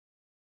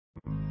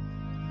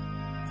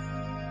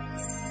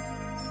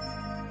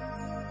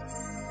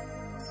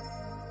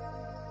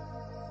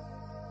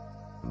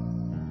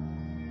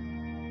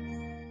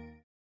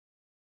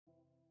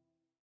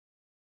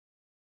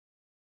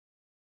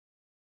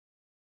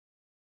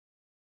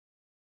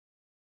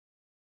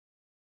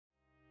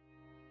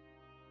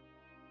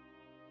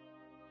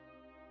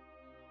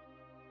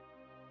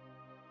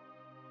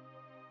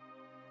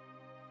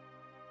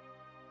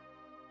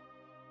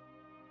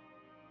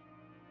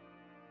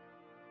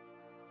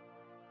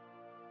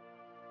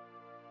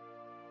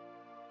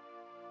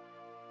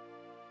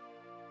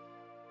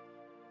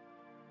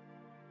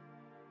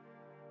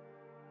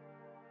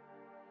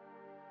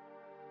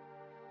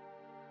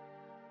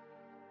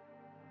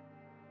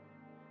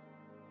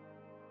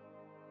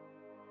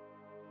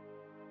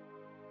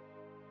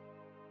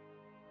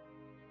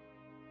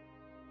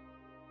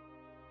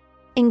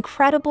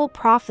Incredible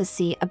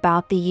prophecy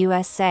about the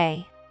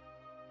USA.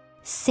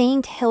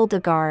 Saint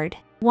Hildegard.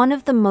 One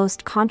of the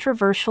most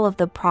controversial of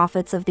the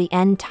prophets of the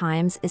end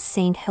times is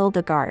Saint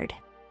Hildegard.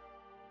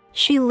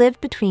 She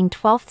lived between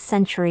 12th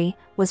century,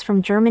 was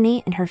from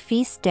Germany, and her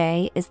feast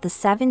day is the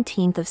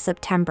 17th of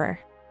September.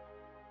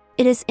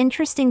 It is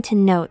interesting to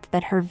note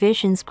that her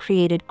visions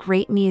created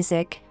great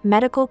music,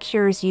 medical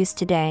cures used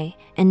today,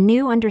 and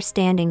new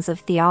understandings of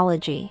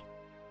theology.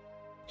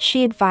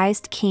 She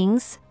advised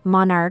kings,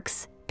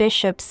 monarchs,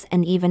 bishops,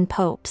 and even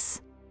popes.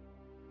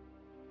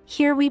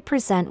 Here we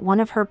present one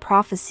of her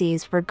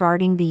prophecies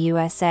regarding the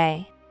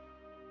USA.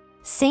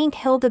 Saint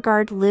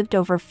Hildegard lived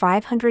over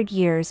 500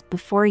 years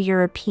before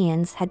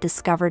Europeans had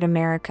discovered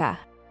America.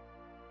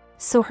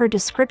 So her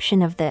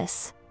description of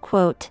this,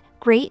 quote,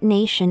 great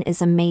nation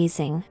is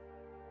amazing.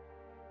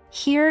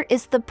 Here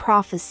is the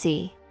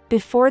prophecy.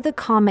 Before the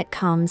comet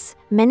comes,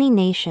 many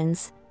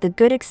nations, the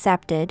good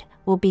excepted,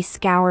 will be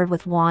scoured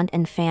with want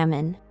and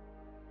famine.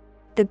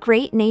 The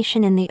great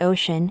nation in the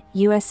ocean,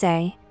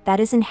 USA, that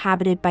is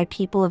inhabited by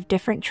people of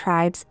different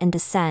tribes and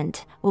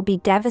descent, will be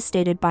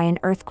devastated by an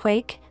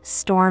earthquake,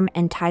 storm,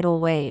 and tidal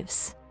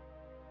waves.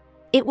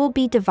 It will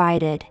be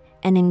divided,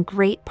 and in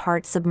great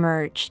part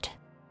submerged.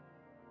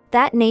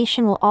 That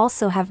nation will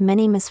also have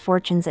many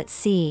misfortunes at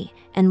sea,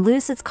 and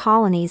lose its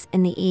colonies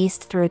in the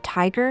east through a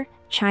tiger,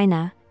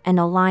 China, and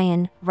a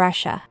lion,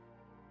 Russia.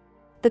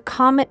 The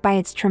comet, by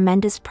its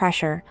tremendous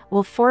pressure,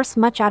 will force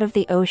much out of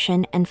the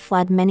ocean and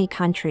flood many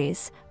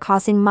countries,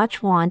 causing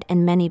much want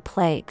and many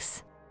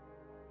plagues.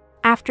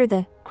 After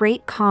the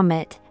Great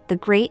Comet, the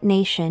great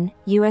nation,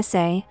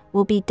 USA,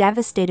 will be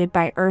devastated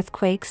by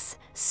earthquakes,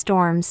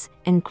 storms,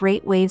 and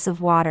great waves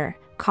of water,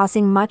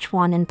 causing much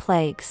want and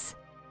plagues.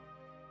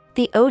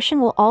 The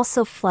ocean will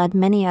also flood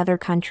many other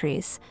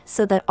countries,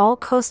 so that all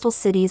coastal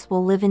cities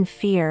will live in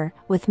fear,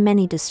 with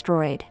many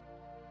destroyed.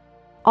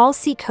 All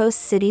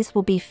seacoast cities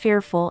will be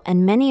fearful,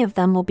 and many of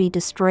them will be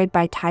destroyed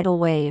by tidal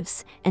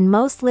waves, and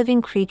most living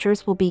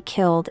creatures will be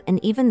killed,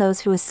 and even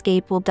those who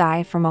escape will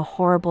die from a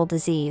horrible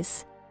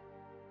disease.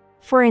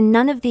 For in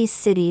none of these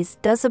cities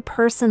does a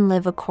person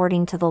live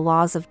according to the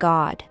laws of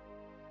God.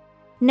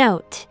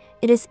 Note,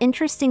 it is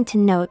interesting to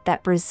note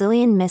that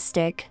Brazilian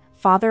mystic,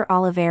 Father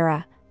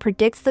Oliveira,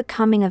 predicts the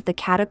coming of the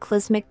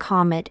cataclysmic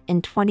comet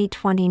in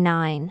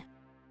 2029.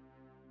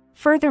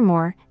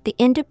 Furthermore, the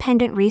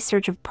independent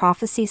research of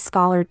prophecy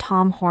scholar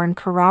Tom Horn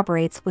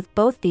corroborates with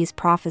both these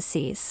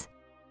prophecies.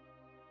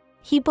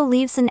 He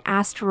believes an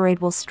asteroid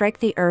will strike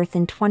the Earth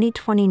in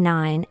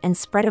 2029 and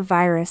spread a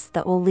virus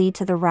that will lead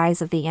to the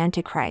rise of the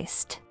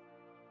Antichrist.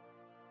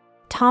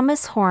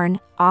 Thomas Horn,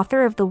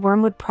 author of the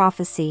Wormwood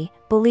prophecy,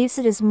 believes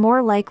it is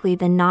more likely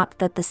than not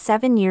that the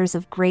 7 years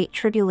of Great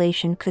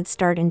Tribulation could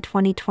start in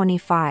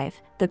 2025,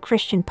 the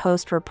Christian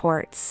Post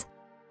reports.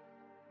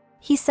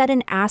 He said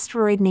an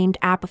asteroid named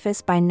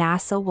Apophis by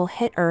NASA will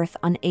hit Earth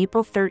on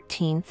April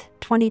 13,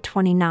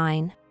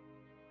 2029.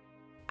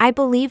 I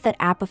believe that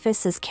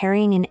Apophis is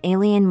carrying an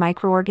alien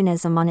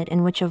microorganism on it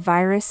in which a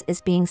virus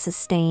is being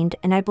sustained,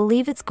 and I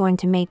believe it's going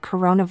to make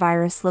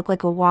coronavirus look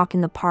like a walk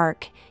in the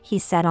park, he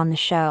said on the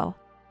show.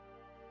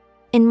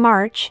 In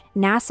March,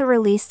 NASA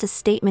released a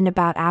statement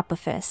about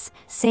Apophis,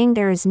 saying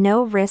there is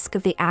no risk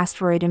of the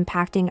asteroid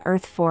impacting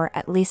Earth for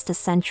at least a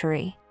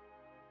century.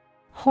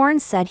 Horn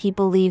said he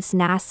believes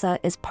NASA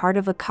is part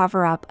of a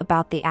cover-up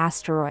about the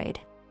asteroid.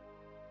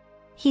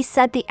 He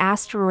said the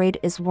asteroid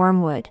is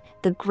Wormwood,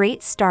 the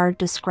great star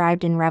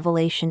described in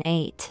Revelation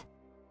 8.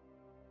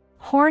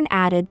 Horn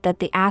added that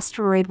the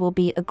asteroid will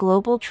be a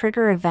global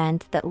trigger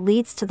event that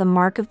leads to the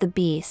mark of the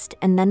beast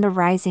and then the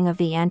rising of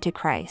the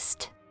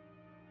Antichrist.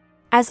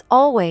 As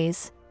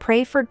always,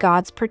 pray for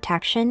God's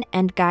protection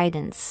and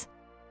guidance.